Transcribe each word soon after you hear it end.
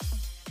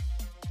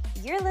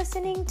You're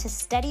listening to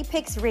Steady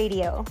Picks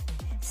Radio.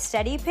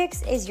 Steady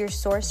Picks is your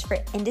source for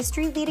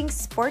industry-leading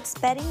sports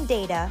betting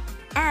data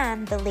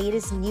and the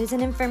latest news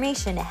and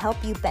information to help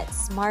you bet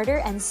smarter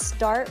and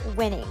start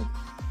winning.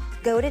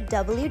 Go to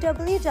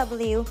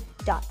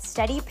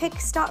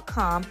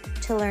www.steadypicks.com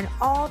to learn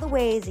all the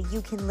ways that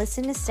you can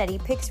listen to Steady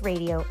Picks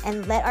Radio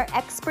and let our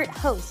expert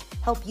host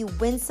help you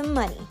win some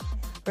money.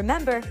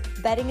 Remember,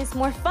 betting is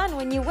more fun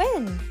when you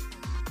win.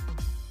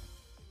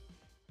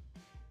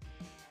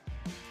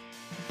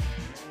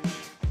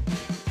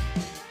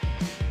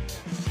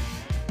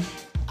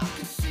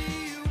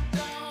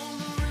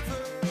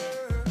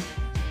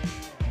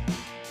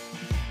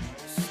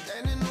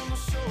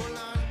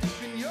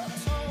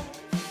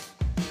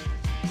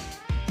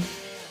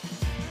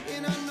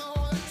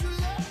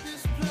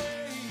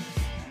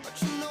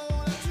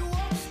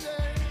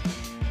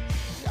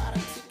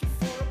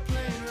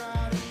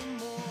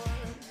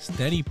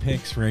 Steady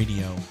Picks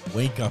Radio,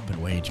 wake up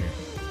and wager.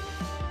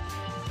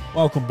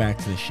 Welcome back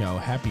to the show.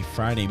 Happy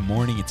Friday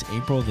morning. It's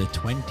April the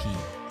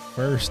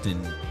 21st,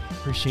 and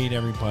appreciate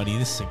everybody.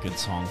 This is a good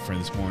song for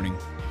this morning.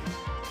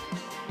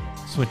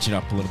 Switch it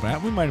up a little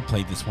bit. We might have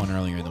played this one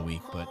earlier in the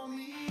week, but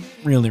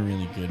really,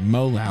 really good.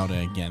 Mo Lauda,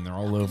 again, they're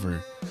all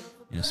over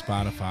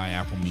Spotify,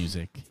 Apple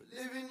Music.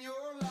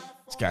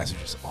 These guys are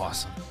just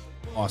awesome.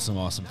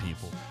 Awesome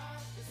people.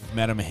 I've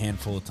met them a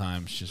handful of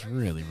times. Just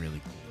really,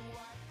 really cool.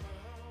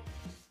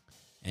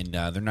 And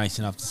they're nice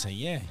enough to say,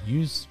 yeah,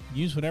 use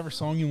whatever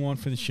song you want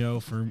for the show,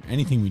 for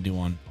anything we do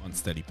on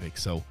Steady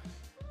Picks. So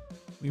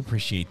we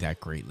appreciate that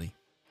greatly.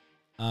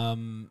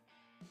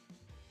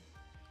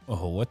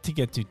 What to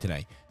get to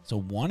today?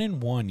 So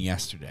 1-1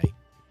 yesterday.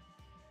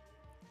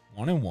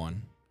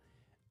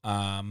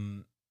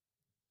 1-1.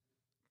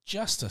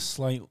 Just a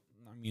slight,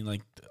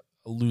 like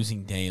a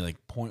losing day, like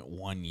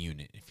 0.1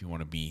 unit, if you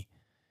want to be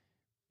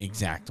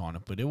exact on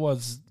it. But it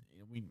was,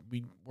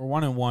 we're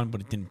 1-1,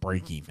 but it didn't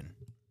break even.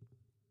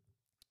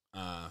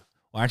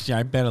 Well, actually,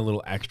 I bet a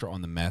little extra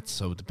on the Mets,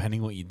 so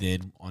depending what you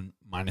did on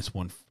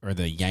 -1, or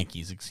the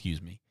Yankees,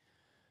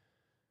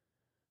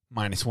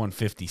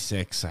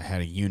 -156, I had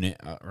a unit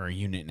or a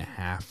unit and a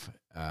half,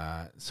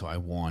 so I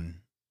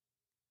won,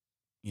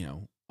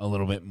 a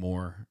little bit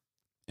more,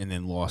 and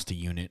then lost a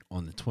unit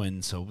on the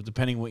Twins. So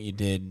depending what you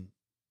did,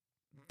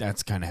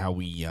 that's kind of how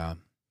we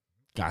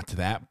got to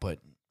that. But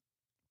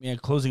we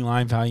had closing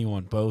line value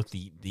on both.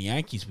 The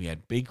Yankees, we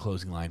had big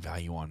closing line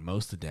value on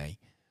most of the day.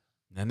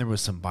 Then there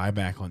was some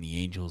buyback on the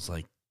Angels,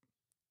 like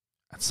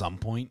at some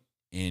point,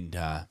 and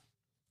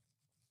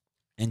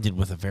ended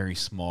with a very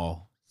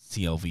small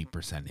CLV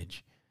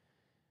percentage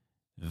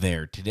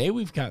there. Today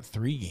we've got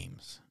 3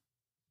 games,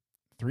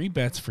 3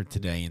 bets for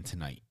today and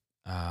tonight.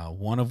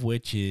 One of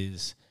which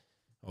is,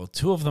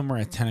 2 of them are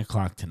at 10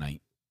 o'clock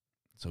tonight.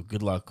 So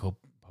good luck.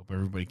 Hope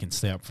everybody can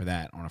stay up for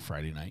that on a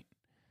Friday night.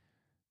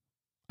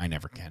 I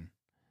never can.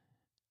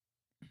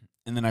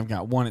 And then I've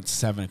got one at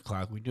 7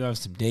 o'clock. We do have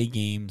some day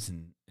games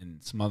and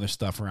some other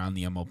stuff around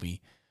the MLB.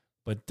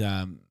 But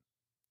the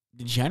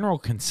general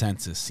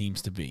consensus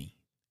seems to be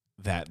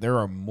that there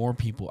are more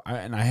people,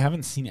 and I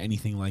haven't seen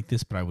anything like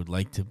this, but I would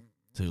like to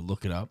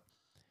look it up.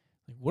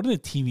 Like, what do the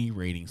TV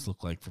ratings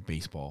look like for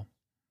baseball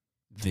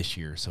this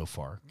year so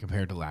far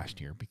compared to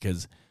last year?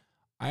 Because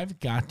I've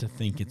got to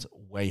think it's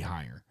way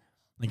higher.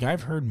 Like,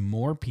 I've heard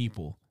more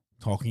people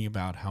talking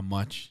about how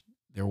much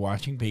they're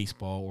watching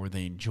baseball, or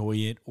they enjoy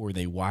it, or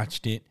they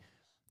watched it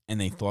and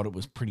they thought it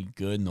was pretty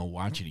good and they'll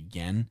watch it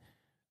again.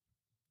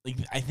 Like,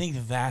 I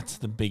think that's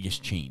the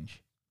biggest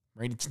change,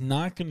 right? It's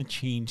not going to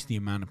change the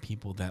amount of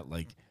people that,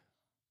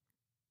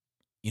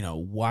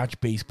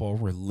 watch baseball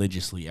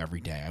religiously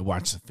every day. I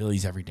watch the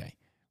Phillies every day,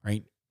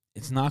 right?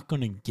 It's not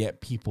going to get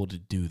people to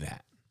do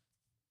that.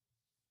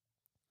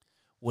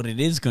 What it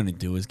is going to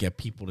do is get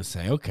people to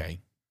say,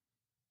 okay,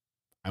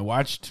 I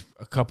watched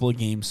a couple of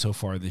games so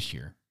far this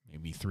year,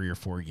 maybe 3 or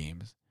 4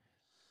 games,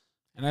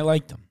 and I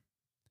liked them.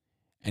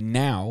 And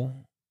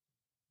now,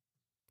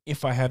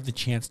 if I have the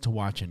chance to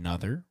watch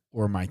another,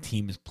 or my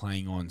team is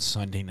playing on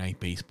Sunday Night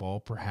Baseball,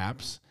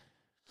 perhaps,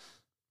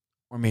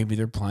 or maybe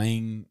they're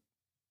playing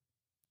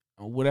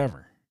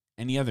whatever,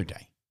 any other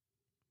day,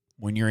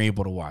 when you're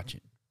able to watch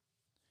it,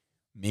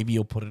 maybe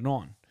you'll put it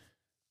on.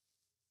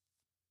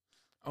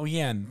 Oh,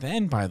 yeah, and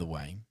then, by the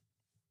way,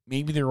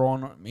 maybe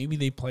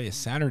they play a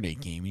Saturday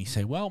game, and you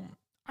say, well,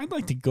 I'd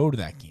like to go to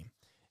that game.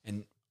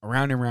 And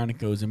around it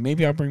goes, and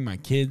maybe I'll bring my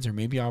kids, or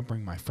maybe I'll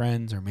bring my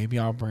friends, or maybe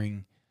I'll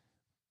bring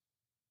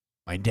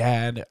my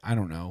dad. I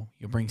don't know.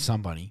 You'll bring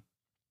somebody.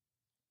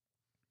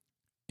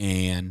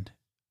 And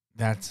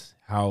that's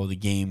how the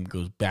game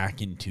goes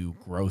back into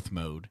growth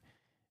mode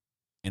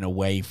and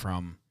away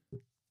from,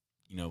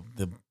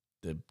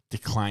 the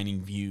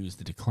declining views,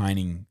 the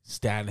declining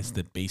status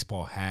that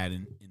baseball had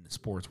in the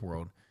sports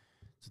world.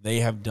 So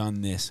they have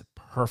done this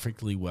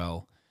perfectly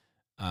well.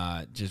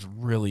 Just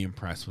really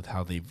impressed with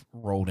how they've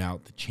rolled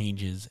out the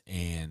changes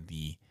and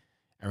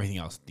everything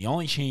else. The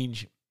only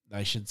change,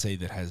 I should say,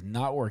 that has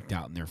not worked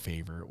out in their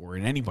favor or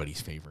in anybody's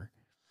favor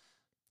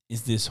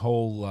is this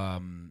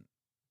whole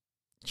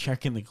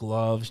checking the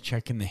gloves,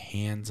 checking the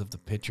hands of the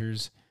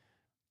pitchers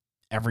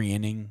every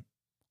inning,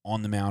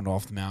 on the mound,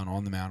 off the mound,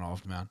 on the mound,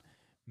 off the mound.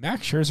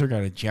 Max Scherzer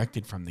got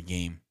ejected from the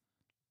game.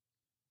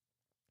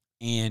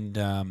 And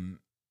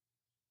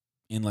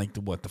in like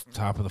the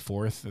top of the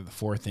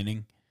fourth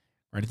inning,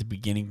 right at the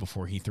beginning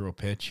before he threw a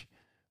pitch.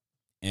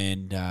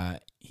 And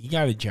he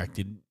got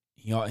ejected.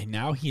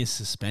 Now he is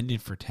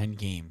suspended for 10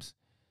 games,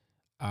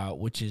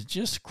 which is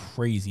just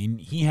crazy.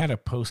 And he had a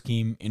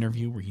post-game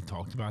interview where he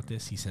talked about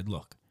this. He said,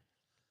 look,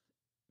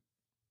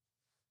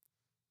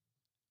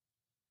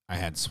 I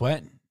had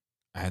sweat.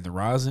 I had the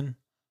rosin.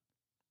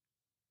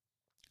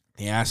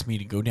 They asked me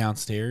to go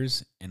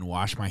downstairs and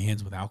wash my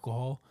hands with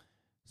alcohol.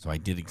 So I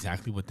did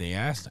exactly what they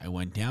asked. I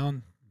went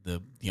down.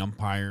 The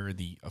umpire,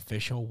 the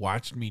official,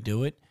 watched me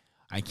do it.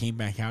 I came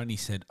back out and he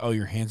said, oh,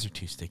 your hands are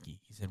too sticky.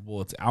 He said,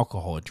 well, it's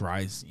alcohol. It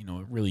dries, it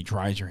really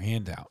dries your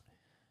hand out.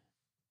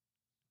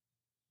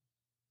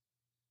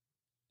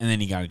 And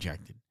then he got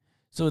ejected.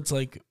 So it's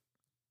like,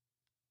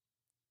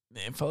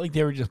 it felt like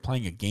they were just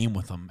playing a game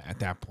with him at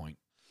that point.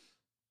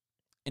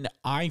 And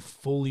I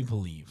fully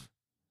believe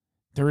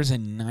there is a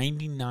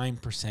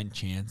 99%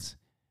 chance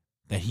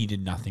that he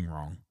did nothing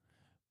wrong.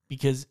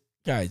 Because,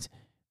 guys,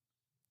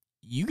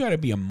 you got to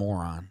be a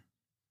moron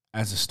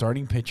as a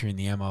starting pitcher in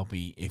the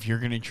MLB if you're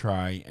going to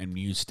try and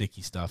use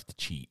sticky stuff to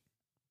cheat.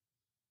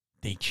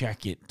 They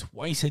check it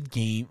twice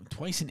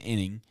an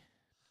inning.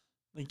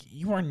 Like,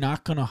 you are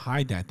not going to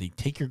hide that. They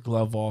take your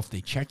glove off. They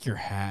check your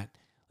hat.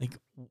 Like,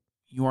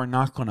 you are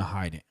not going to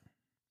hide it.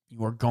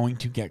 You are going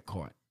to get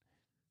caught.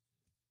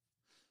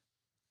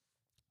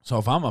 So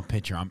if I'm a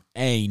pitcher, I'm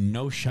A,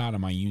 no shot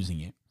am I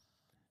using it.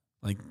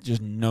 Like, just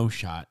no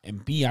shot.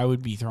 And B, I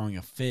would be throwing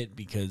a fit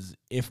because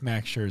if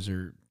Max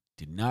Scherzer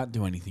did not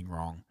do anything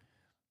wrong,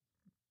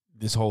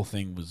 this whole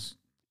thing was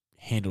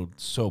handled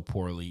so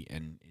poorly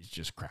and it's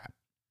just crap.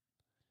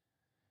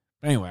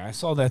 But anyway, I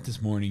saw that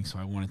this morning, so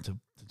I wanted to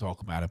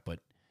talk about it. But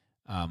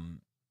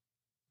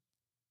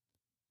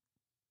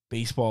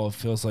baseball, it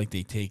feels like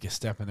they take a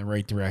step in the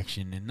right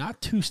direction and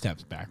not 2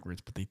 steps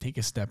backwards, but they take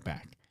a step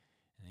back.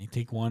 And they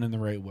take one in the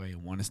right way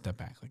and one a step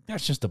back. Like,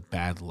 that's just a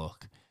bad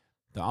look.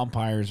 The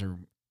umpires are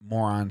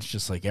morons,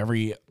 just like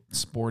every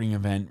sporting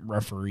event,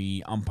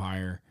 referee,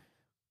 umpire,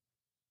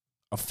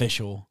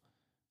 official.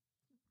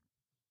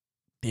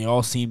 They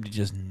all seem to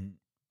just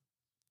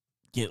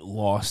get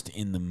lost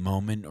in the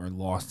moment or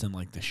lost in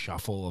like the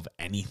shuffle of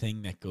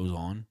anything that goes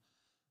on.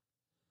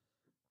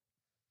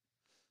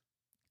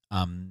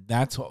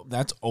 That's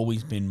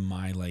always been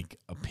my like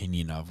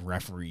opinion of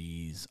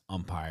referees,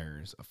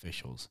 umpires,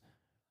 officials.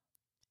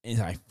 Is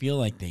I feel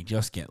like they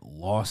just get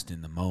lost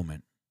in the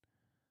moment.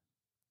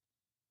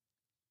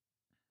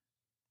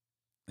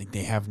 Like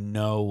they have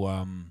no,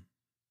 I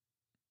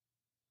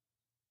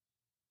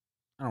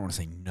don't want to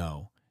say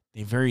no.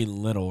 They very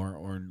little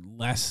or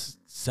less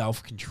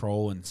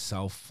self-control and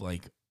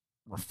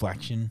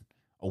reflection,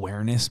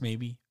 awareness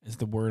maybe is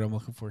the word I'm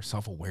looking for,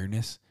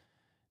 self-awareness,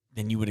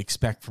 than you would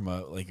expect from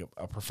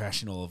a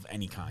professional of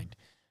any kind.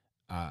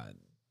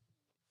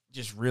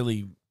 Just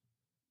really,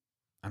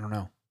 I don't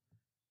know.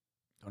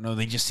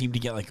 They just seem to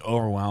get like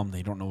overwhelmed.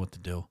 They don't know what to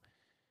do.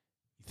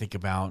 You think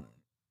about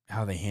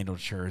how they handled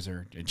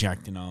Scherzer,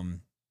 ejecting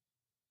him.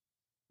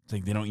 It's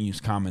like they don't use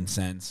common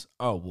sense.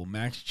 Oh, well,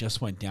 Max just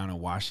went down and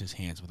washed his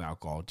hands with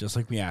alcohol, just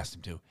like we asked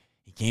him to.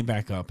 He came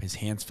back up. His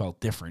hands felt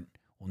different.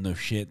 Well, no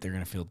shit, they're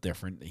going to feel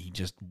different. He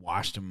just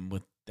washed them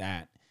with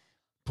that,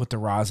 put the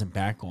rosin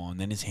back on.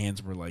 Then his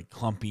hands were like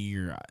clumpy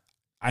or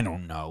I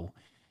don't know.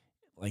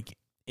 Like,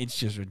 it's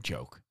just a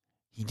joke.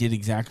 He did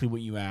exactly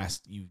what you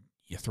asked. You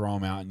throw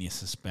him out and you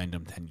suspend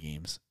him 10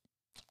 games.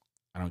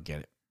 I don't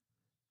get it.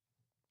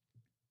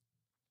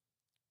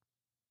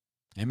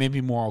 And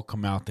maybe more will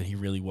come out that he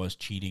really was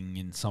cheating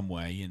in some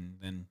way, and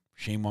then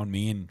shame on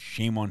me and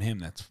shame on him.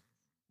 That's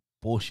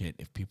bullshit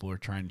if people are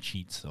trying to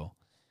cheat still.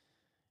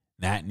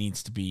 That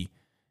needs to be.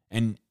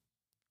 And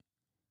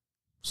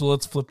so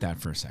let's flip that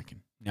for a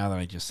second, now that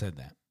I just said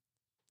that.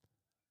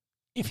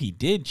 If he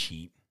did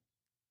cheat,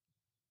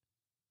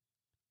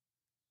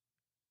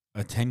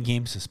 a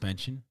 10-game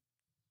suspension,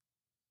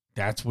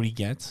 that's what he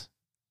gets?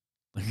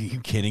 Like, are you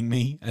kidding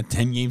me? A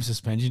 10-game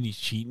suspension, he's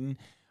cheating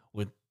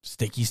with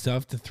sticky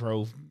stuff to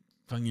throw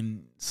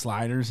fucking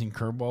sliders and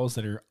curveballs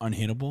that are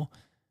unhittable.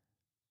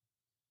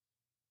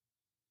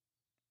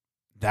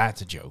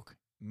 That's a joke.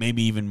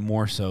 Maybe even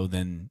more so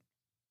than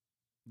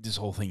this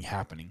whole thing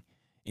happening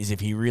is if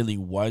he really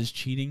was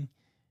cheating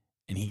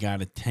and he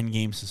got a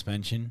 10-game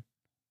suspension.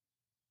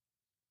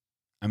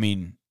 I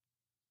mean,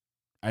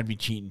 I'd be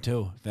cheating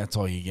too if that's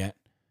all you get.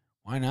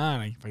 Why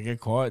not? If I get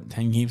caught,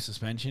 10-game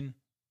suspension.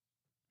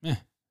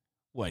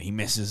 What, he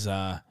misses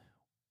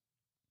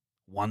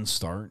one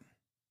start,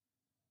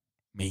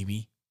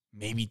 maybe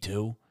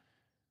 2,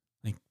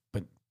 like,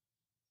 but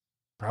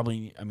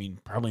probably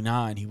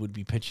not. He would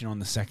be pitching on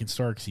the second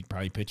start because he'd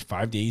probably pitch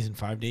 5 days in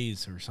 5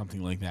 days or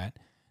something like that.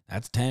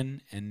 That's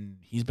 10, and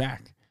he's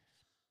back.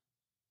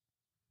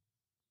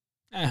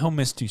 He'll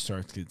miss 2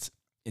 starts because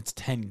it's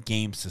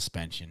 10-game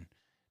suspension,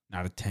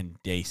 not a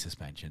 10-day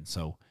suspension.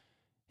 So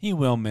He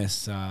will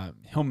miss.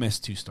 He'll miss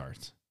 2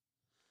 starts.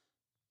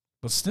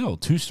 But still,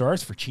 2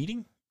 starts for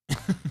cheating?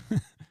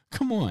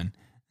 Come on.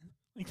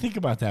 Like, think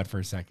about that for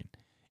a second.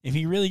 If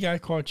he really got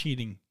caught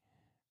cheating,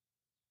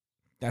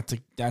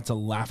 that's a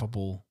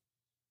laughable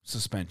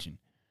suspension.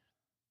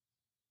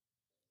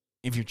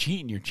 If you're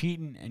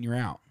cheating and you're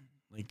out.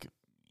 Like,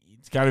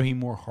 it's got to be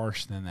more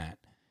harsh than that.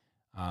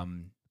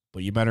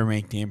 But you better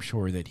make damn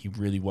sure that he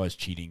really was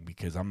cheating,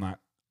 because I'm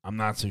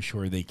not so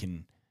sure they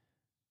can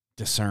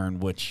discern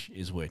which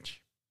is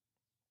which.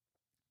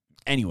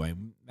 Anyway,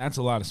 that's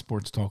a lot of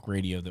sports talk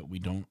radio that we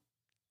don't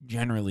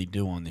generally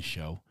do on this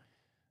show.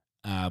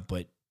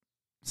 But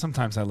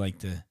sometimes I like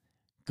to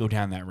go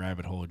down that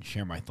rabbit hole and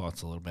share my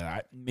thoughts a little bit.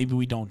 Maybe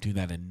we don't do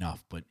that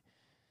enough, but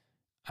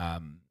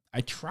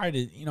I try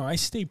to, I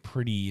stay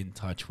pretty in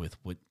touch with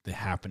what the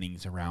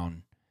happenings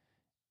around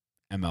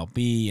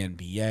MLB,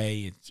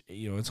 NBA.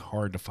 It's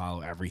hard to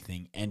follow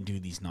everything and do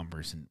these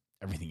numbers and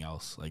everything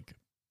else. Like,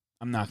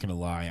 I'm not going to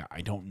lie,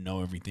 I don't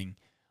know everything.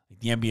 Like,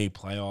 the NBA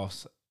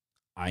playoffs,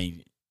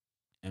 I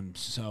am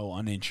so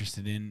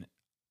uninterested in.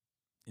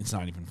 It's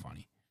not even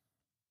funny.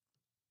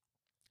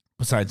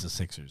 Besides the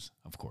Sixers,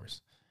 of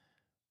course.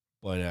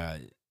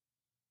 But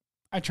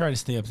I try to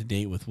stay up to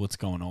date with what's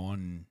going on.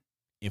 And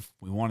if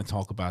we want to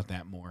talk about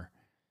that more,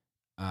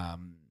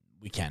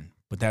 we can.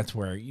 But that's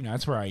where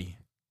I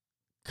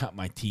cut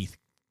my teeth,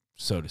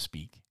 so to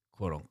speak,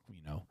 quote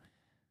unquote.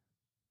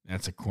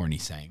 That's a corny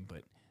saying,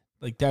 but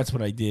like, that's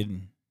what I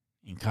did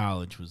in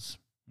college, was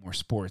more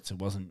sports. It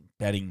wasn't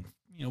betting.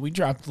 We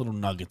dropped little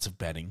nuggets of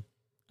betting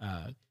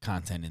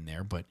content in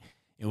there, but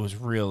it was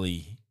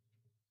really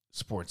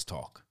sports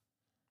talk.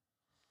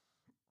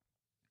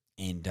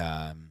 And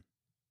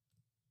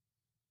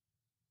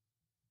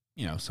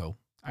so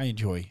I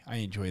enjoy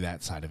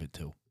that side of it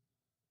too.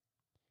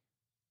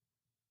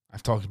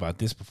 I've talked about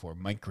this before.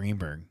 Mike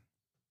Greenberg,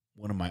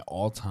 one of my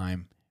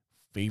all-time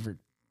favorite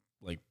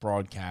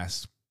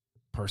broadcast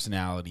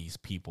personalities,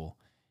 people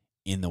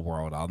in the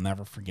world. I'll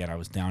never forget. I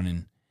was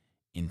down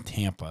in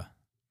Tampa,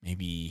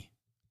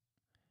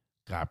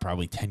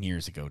 probably 10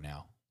 years ago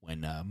now,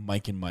 when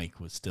Mike and Mike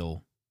was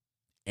still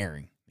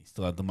airing. They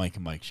still had the Mike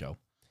and Mike show.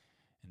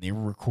 And they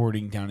were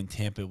recording down in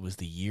Tampa. It was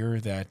the year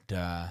that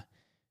the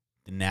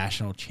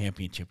national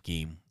championship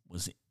game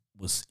was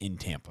in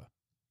Tampa.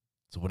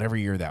 So whatever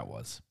year that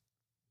was.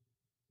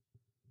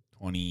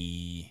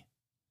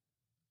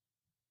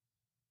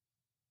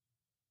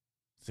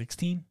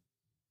 2016?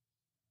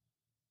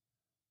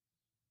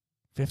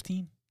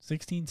 15?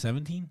 16?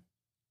 17?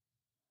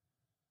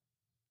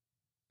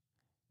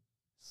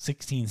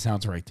 16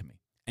 sounds right to me.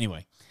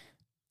 Anyway,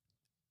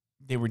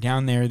 they were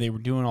down there. They were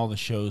doing all the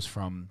shows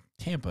from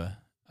Tampa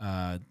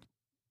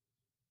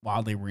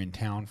while they were in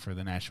town for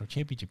the national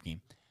championship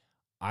game.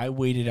 I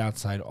waited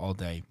outside all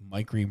day.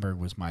 Mike Greenberg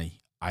was my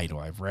idol.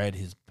 I've read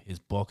his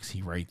books.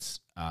 He writes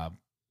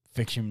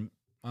fiction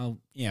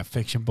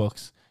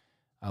books,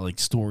 like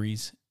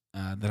stories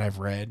that I've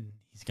read.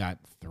 He's got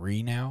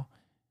 3 now,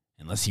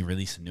 unless he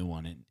released a new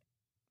one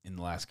in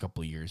the last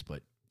couple of years.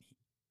 But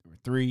there were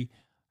 3.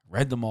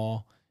 Read them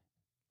all.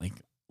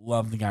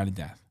 Love the guy to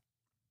death.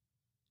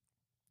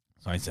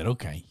 So I said,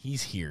 okay,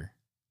 he's here.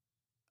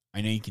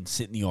 I know you can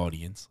sit in the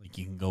audience.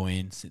 You can go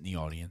in, sit in the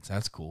audience.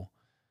 That's cool.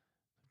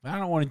 But I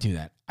don't want to do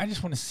that. I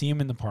just want to see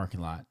him in the parking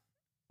lot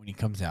when he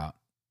comes out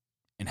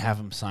and have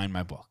him sign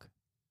my book.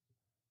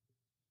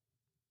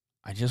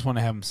 I just want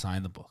to have him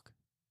sign the book.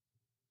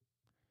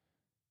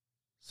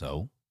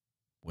 So,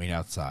 wait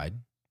outside,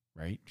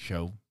 right?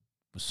 Show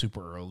was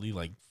super early,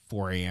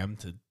 4 a.m.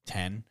 to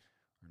 10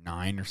 or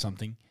 9 or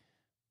something.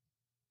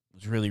 It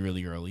was really,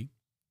 really early.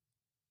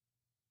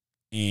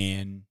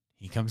 And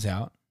he comes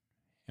out.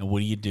 And what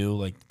do you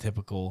do? The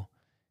typical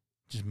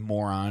just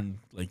moron,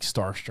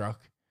 starstruck.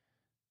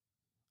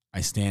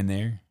 I stand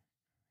there,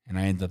 and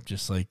I end up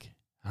just I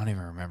don't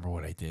even remember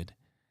what I did.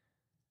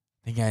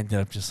 I think I ended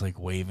up just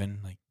waving,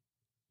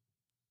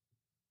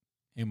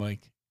 hey,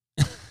 Mike.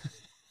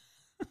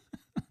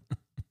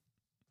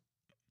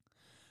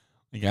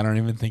 I don't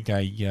even think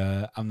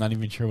I'm not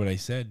even sure what I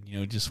said.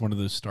 Just one of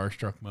those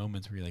starstruck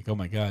moments where you're oh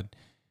my God,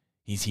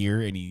 he's here,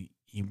 and he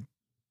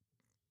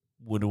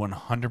would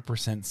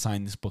 100%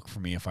 sign this book for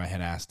me if I had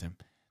asked him.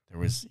 There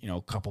was,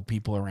 a couple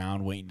people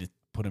around waiting to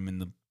put him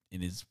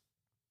in his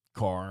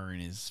car, in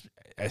his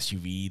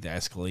SUV, the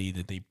Escalade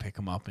that they pick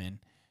him up in.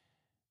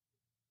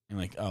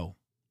 And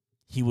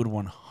he would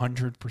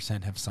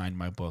 100% have signed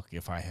my book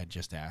if I had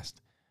just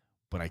asked,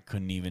 but I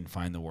couldn't even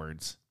find the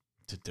words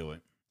to do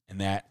it. And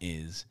that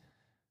is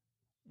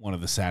one of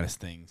the saddest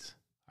things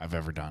I've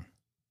ever done.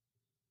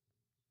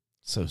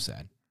 So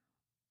sad.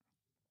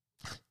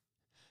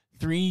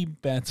 3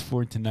 bets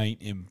for tonight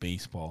in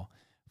baseball.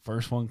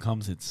 First one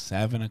comes at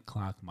 7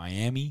 o'clock.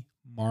 Miami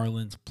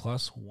Marlins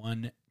plus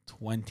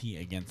 120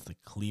 against the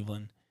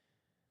Cleveland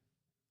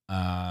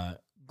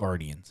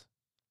Guardians.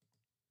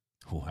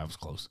 Oh, that was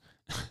close.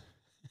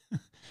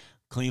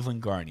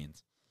 Cleveland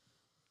Guardians.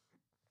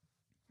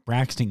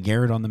 Braxton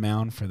Garrett on the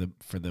mound for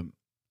the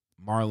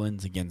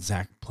Marlins against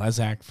Zach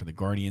Plesac for the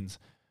Guardians.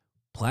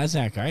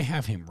 Plazak, I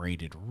have him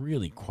rated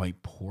really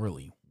quite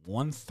poorly.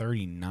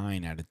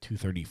 139 out of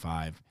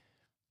 235.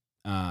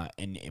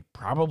 And it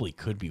probably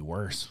could be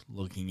worse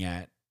looking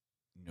at,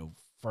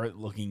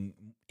 looking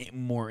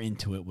more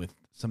into it with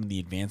some of the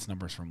advanced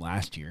numbers from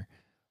last year.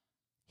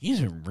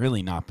 He's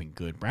really not been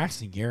good.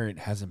 Braxton Garrett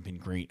hasn't been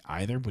great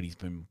either, but he's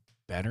been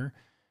better.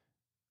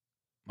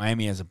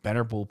 Miami has a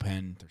better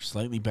bullpen. They're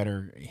slightly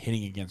better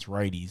hitting against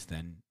righties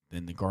than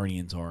the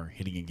Guardians are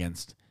hitting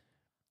against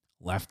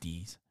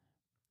lefties.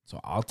 So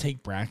I'll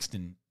take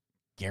Braxton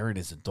Garrett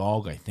as a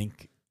dog. I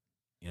think,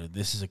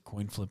 this is a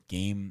coin flip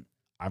game.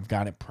 I've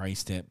got it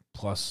priced at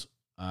plus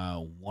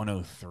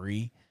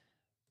 103.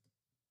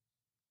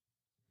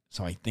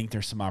 So I think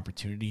there's some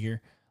opportunity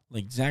here.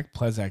 Like Zach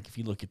Plezak, if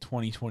you look at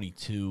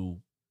 2022,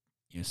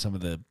 some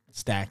of the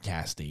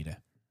StatCast data,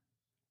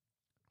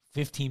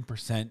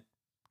 15%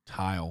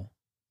 tile,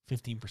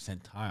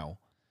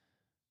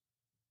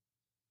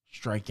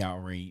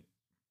 strikeout rate,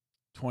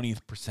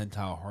 20th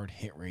percentile hard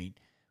hit rate.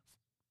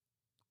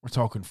 We're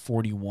talking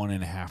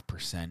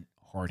 41.5%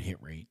 hard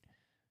hit rate,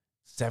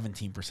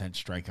 17%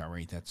 strikeout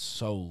rate. That's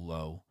so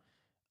low.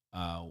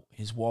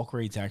 His walk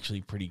rate's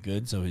actually pretty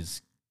good. So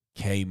his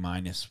K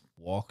minus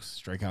walks,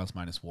 strikeouts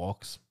minus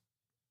walks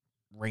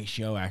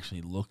ratio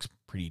actually looks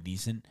pretty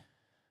decent.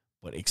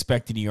 But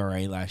expected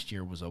ERA last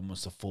year was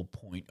almost a full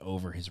point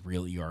over his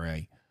real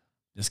ERA.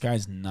 This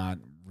guy's not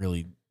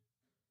really,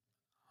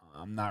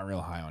 I'm not real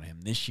high on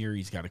him. This year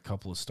he's got a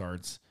couple of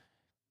starts.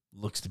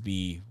 Looks to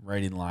be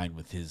right in line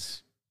with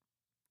his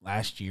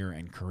last year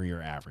and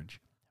career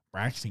average.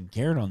 Braxton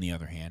Garrett, on the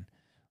other hand,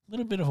 a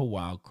little bit of a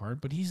wild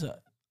card, but he's a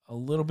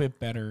little bit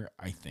better,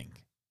 I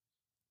think.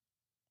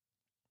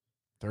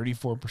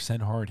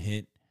 34% hard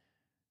hit,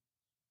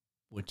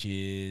 which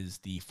is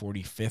the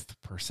 45th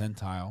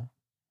percentile.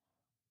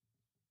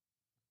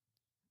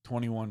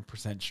 21%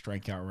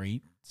 strikeout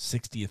rate,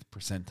 60th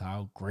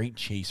percentile, great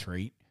chase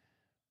rate.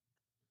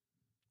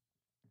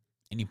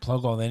 And you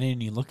plug all that in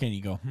and you look at it and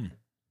you go,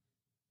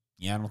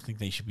 yeah, I don't think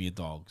they should be a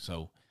dog.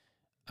 So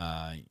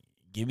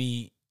give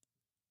me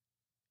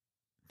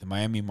the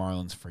Miami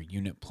Marlins for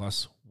unit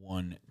plus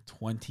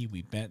 120.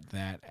 We bet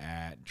that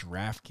at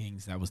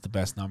DraftKings. That was the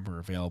best number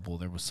available.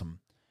 There was some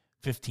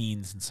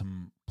 15s and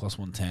some plus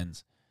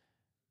 110s.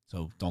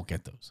 So don't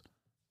get those.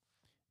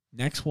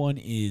 Next one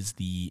is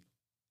the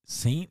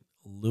St.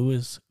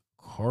 Louis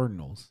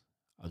Cardinals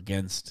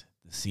against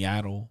the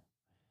Seattle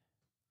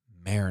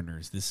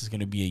Mariners. This is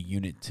going to be a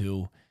unit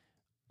 2.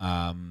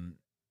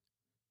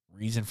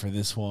 Reason for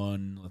this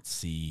one, let's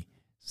see.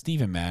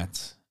 Steven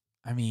Matz.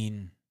 I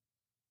mean,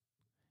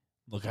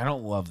 look, I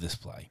don't love this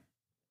play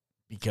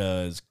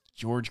because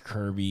George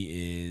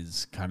Kirby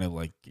is kind of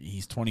like,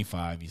 he's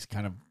 25. He's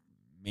kind of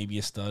maybe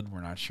a stud.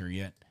 We're not sure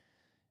yet.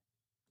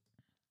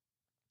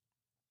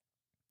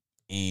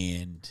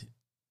 And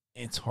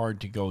it's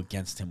hard to go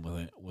against him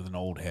with an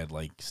old head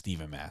like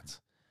Steven Matz.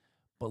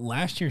 But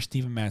last year,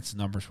 Steven Matz's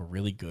numbers were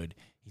really good.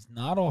 He's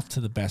not off to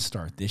the best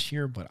start this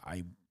year, but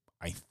I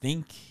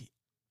think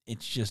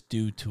it's just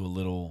due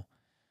to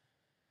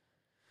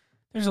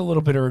there's a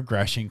little bit of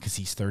regression because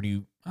he's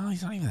 30. Oh,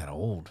 he's not even that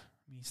old.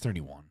 He's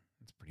 31.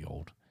 That's pretty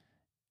old.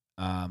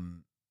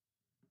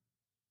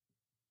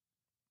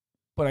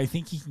 But I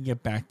think he can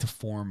get back to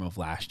form of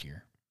last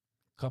year.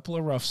 A couple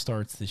of rough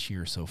starts this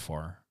year so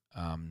far.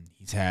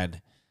 He's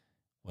had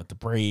the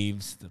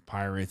Braves, the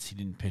Pirates. He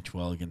didn't pitch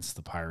well against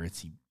the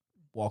Pirates. He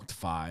walked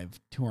 5,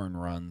 2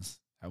 earned runs.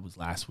 That was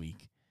last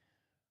week.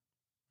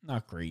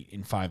 Not great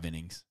in 5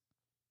 innings.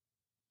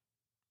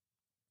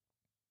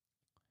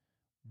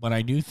 But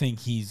I do think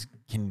he's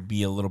can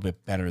be a little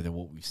bit better than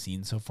what we've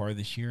seen so far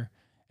this year.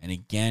 And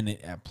again,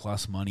 at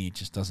plus money, it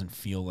just doesn't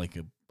feel like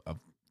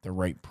the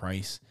right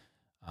price.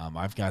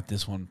 I've got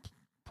this one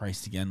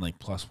priced again like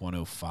plus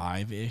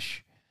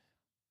 105-ish.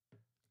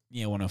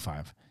 Yeah,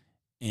 105.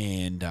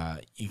 And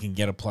you can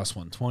get a plus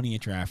 120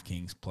 at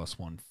DraftKings, plus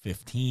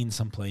 115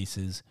 some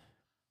places.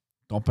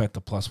 Don't bet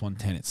the plus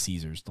 110 at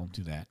Caesars. Don't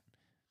do that.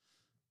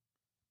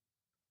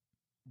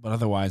 But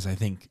otherwise, I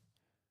think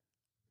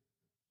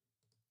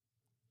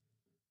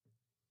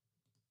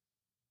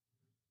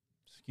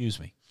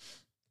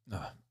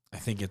I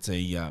think it's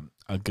a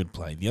good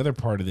play. The other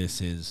part of this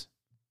is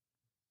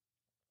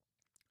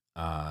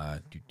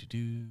the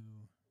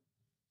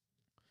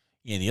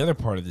other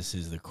part of this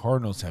is the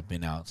Cardinals have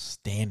been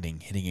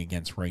outstanding hitting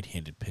against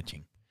right-handed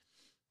pitching.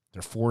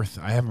 They're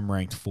 4th. I have them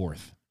ranked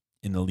 4th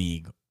in the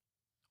league,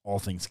 all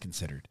things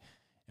considered.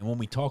 And when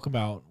we talk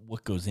about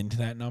what goes into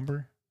that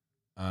number,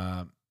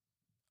 a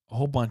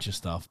whole bunch of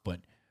stuff, but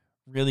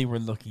really we're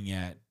looking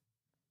at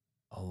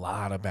a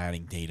lot of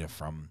batting data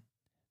from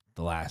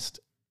the last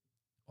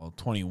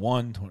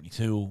 21,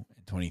 22,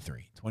 and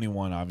 23.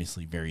 21,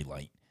 obviously, very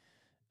light.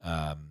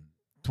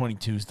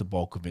 22 is the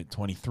bulk of it.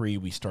 23,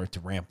 we start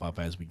to ramp up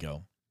as we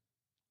go.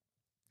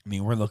 I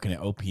mean, we're looking at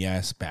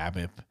OPS,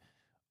 BABIP,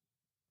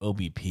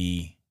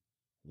 OBP,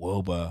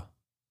 WOBA,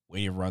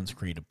 weighted runs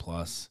created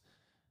plus,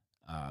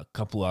 a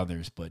couple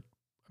others. But,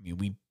 I mean,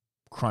 we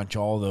crunch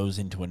all those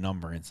into a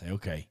number and say,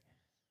 okay,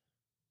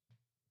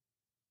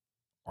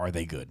 are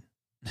they good?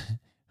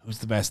 Who's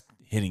the best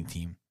hitting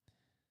team?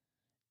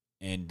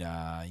 And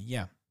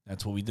yeah,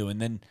 that's what we do.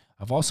 And then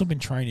I've also been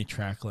trying to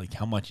track like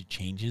how much it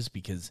changes,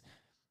 because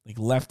like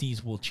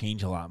lefties will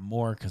change a lot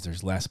more because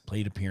there's less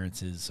plate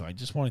appearances. So I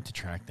just wanted to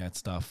track that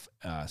stuff.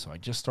 So I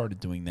just started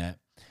doing that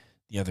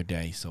the other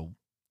day. So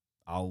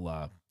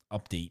I'll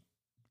update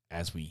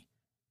as we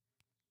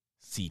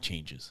see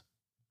changes.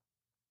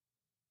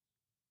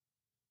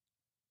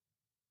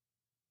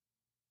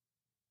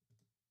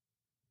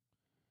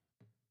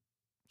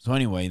 So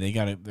anyway,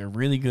 they're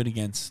really good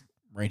against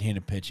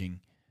right-handed pitching.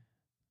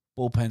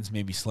 Bullpen's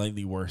maybe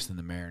slightly worse than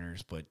the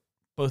Mariners, but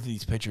both of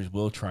these pitchers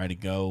will try to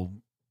go,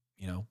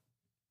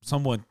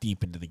 somewhat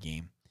deep into the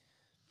game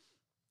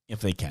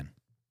if they can.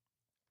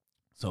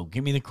 So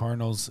give me the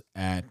Cardinals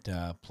at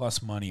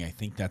plus money. I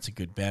think that's a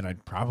good bet.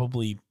 I'd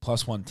probably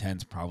plus 110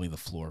 is probably the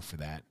floor for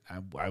that.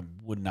 I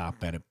would not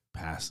bet it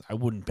past. I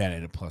wouldn't bet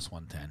it at plus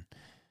 110.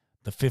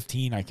 The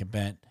 15 I can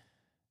bet.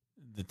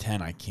 The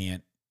 10 I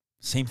can't.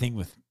 Same thing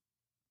with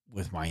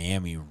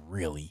Miami,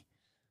 really.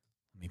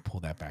 Let me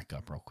pull that back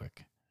up real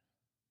quick.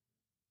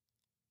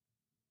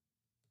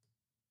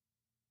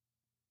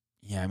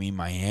 Yeah, I mean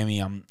Miami,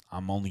 I'm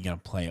only gonna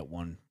play at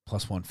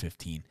plus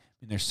 115. I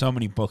mean, there's so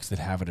many books that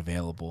have it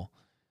available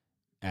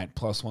at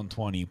plus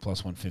 120,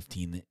 plus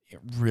 115 that it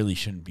really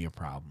shouldn't be a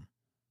problem.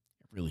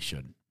 It really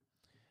shouldn't.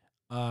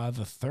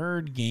 The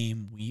third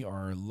game we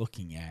are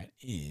looking at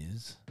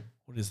is,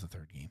 what is the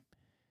third game?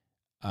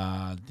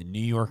 The New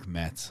York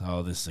Mets.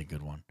 Oh, this is a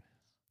good one.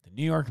 The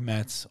New York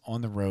Mets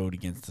on the road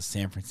against the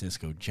San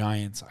Francisco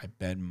Giants. I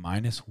bet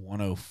minus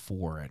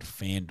 104 at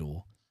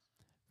FanDuel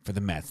for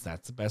the Mets.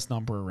 That's the best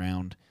number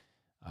around.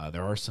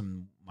 There are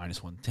some minus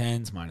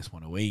 110s, minus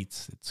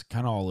 108s. It's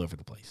kind of all over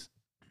the place.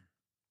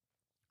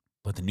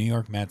 But the New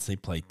York Mets, they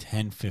play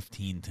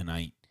 10-15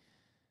 tonight.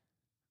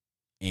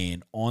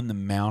 And on the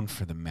mound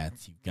for the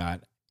Mets, you've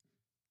got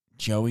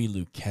Joey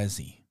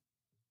Lucchesi.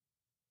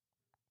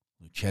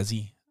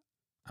 Lucchesi?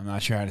 I'm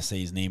not sure how to say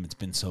his name. It's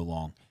been so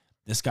long.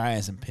 This guy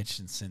hasn't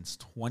pitched since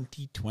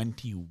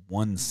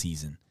 2021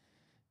 season.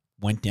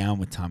 Went down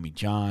with Tommy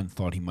John.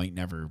 Thought he might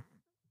never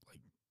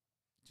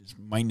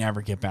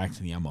get back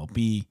to the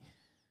MLB.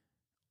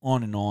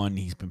 On and on.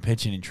 He's been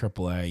pitching in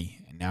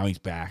AAA, and now he's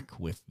back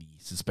with the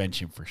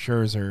suspension for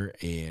Scherzer,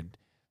 and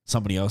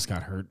somebody else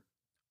got hurt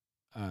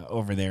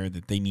over there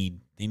that they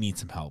need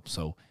some help.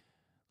 So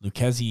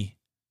Lucchesi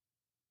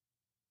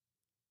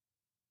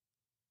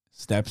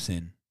steps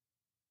in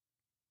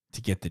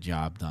to get the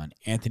job done.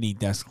 Anthony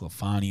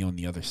Desclafani on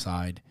the other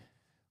side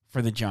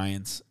for the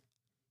Giants.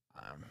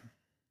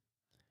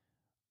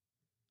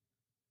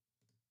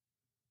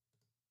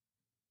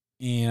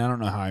 And I don't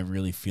know how I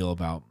really feel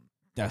about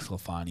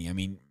Desclafani. I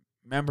mean,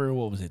 remember,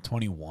 what was it,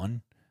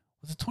 21?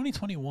 Was it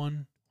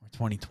 2021 or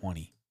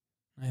 2020?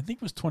 I think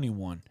it was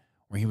 21,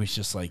 where he was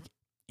just, like,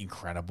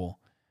 incredible.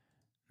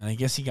 And I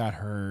guess he got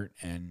hurt,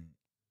 and,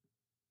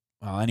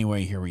 well,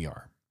 anyway, here we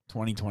are,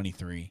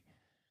 2023.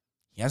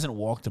 He hasn't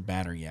walked a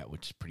batter yet,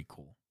 which is pretty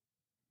cool.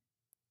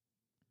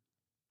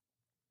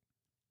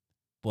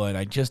 But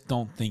I just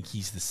don't think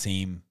he's the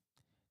same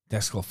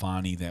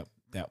Desclafani that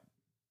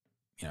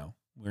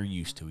we're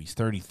used to. He's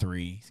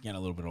 33. He's getting a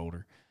little bit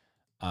older.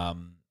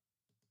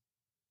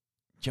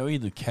 Joey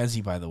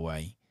Lucchesi, by the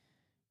way,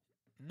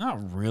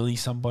 not really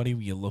somebody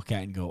you look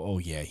at and go, oh,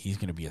 yeah, he's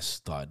going to be a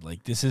stud.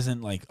 Like, this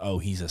isn't like, oh,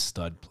 he's a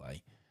stud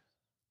play.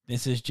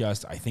 This is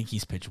just, I think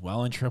he's pitched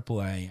well in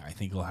AAA. I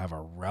think he'll have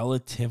a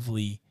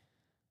relatively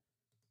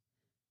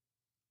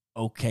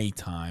okay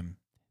time.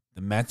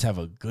 The Mets have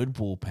a good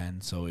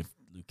bullpen, so if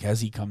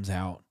Lucchesi comes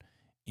out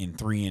in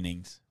 3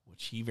 innings,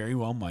 which he very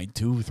well might,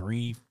 2,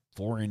 3,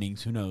 4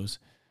 innings, who knows,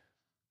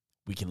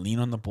 we can lean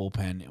on the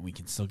bullpen and we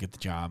can still get the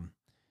job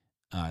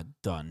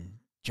done.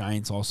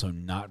 Giants also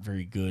not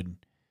very good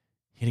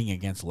hitting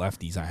against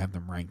lefties. I have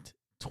them ranked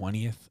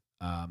 20th.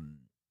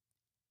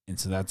 And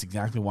so that's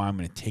exactly why I'm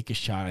going to take a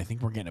shot. I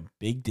think we're getting a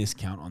big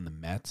discount on the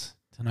Mets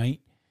tonight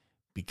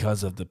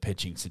because of the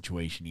pitching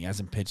situation. He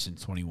hasn't pitched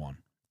since 21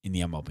 in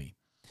the MLB.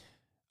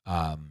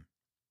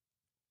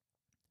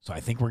 So I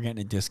think we're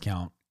getting a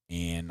discount,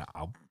 and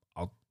I'll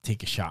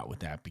take a shot with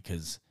that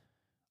because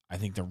I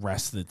think the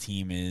rest of the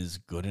team is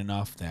good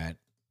enough that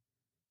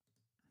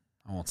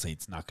I won't say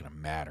it's not going to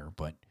matter,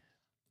 but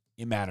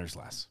it matters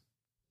less.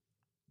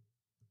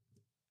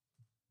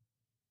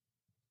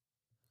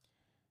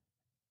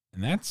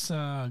 And that's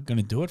going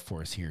to do it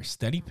for us here.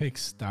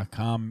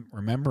 SteadyPicks.com.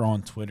 Remember,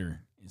 on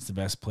Twitter is the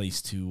best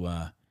place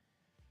to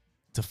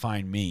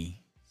find me,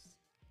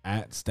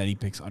 at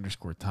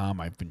SteadyPicks_Tom.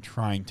 I've been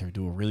trying to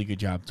do a really good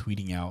job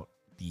tweeting out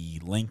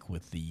the link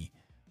with the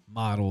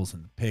models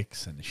and the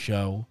picks and the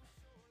show,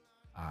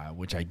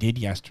 which I did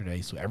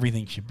yesterday. So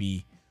everything should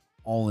be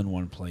all in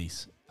one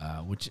place,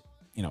 which,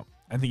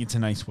 I think it's a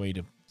nice way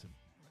to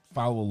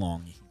follow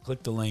along. You can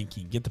click the link,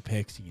 you can get the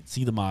picks, you can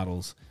see the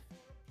models.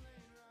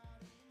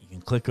 You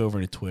can click over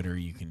to Twitter,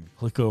 you can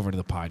click over to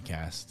the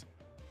podcast.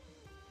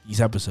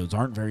 These episodes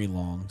aren't very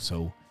long,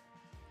 so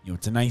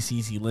it's a nice,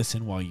 easy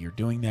listen while you're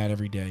doing that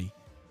every day.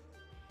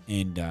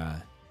 And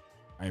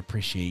I I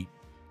appreciate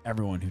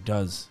everyone who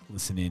does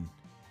listen in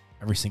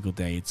every single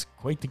day. It's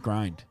quite the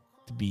grind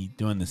to be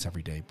doing this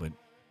every day, but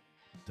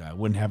I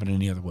wouldn't have it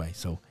any other way.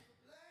 So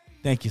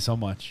thank you so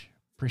much.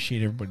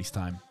 Appreciate everybody's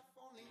time.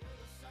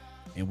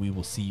 And we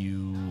will see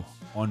you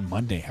on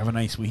Monday. Have a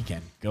nice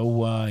weekend.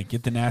 Go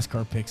get the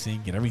NASCAR picks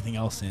in. Get everything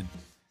else in.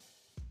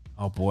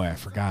 Oh, boy, I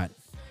forgot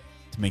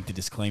to make the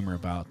disclaimer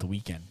about the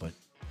weekend. But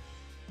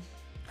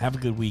have a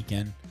good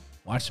weekend.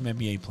 Watch some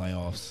NBA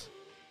playoffs.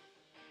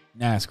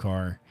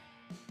 NASCAR.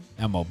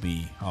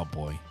 MLB. Oh,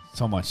 boy.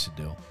 So much to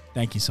do.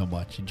 Thank you so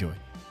much. Enjoy.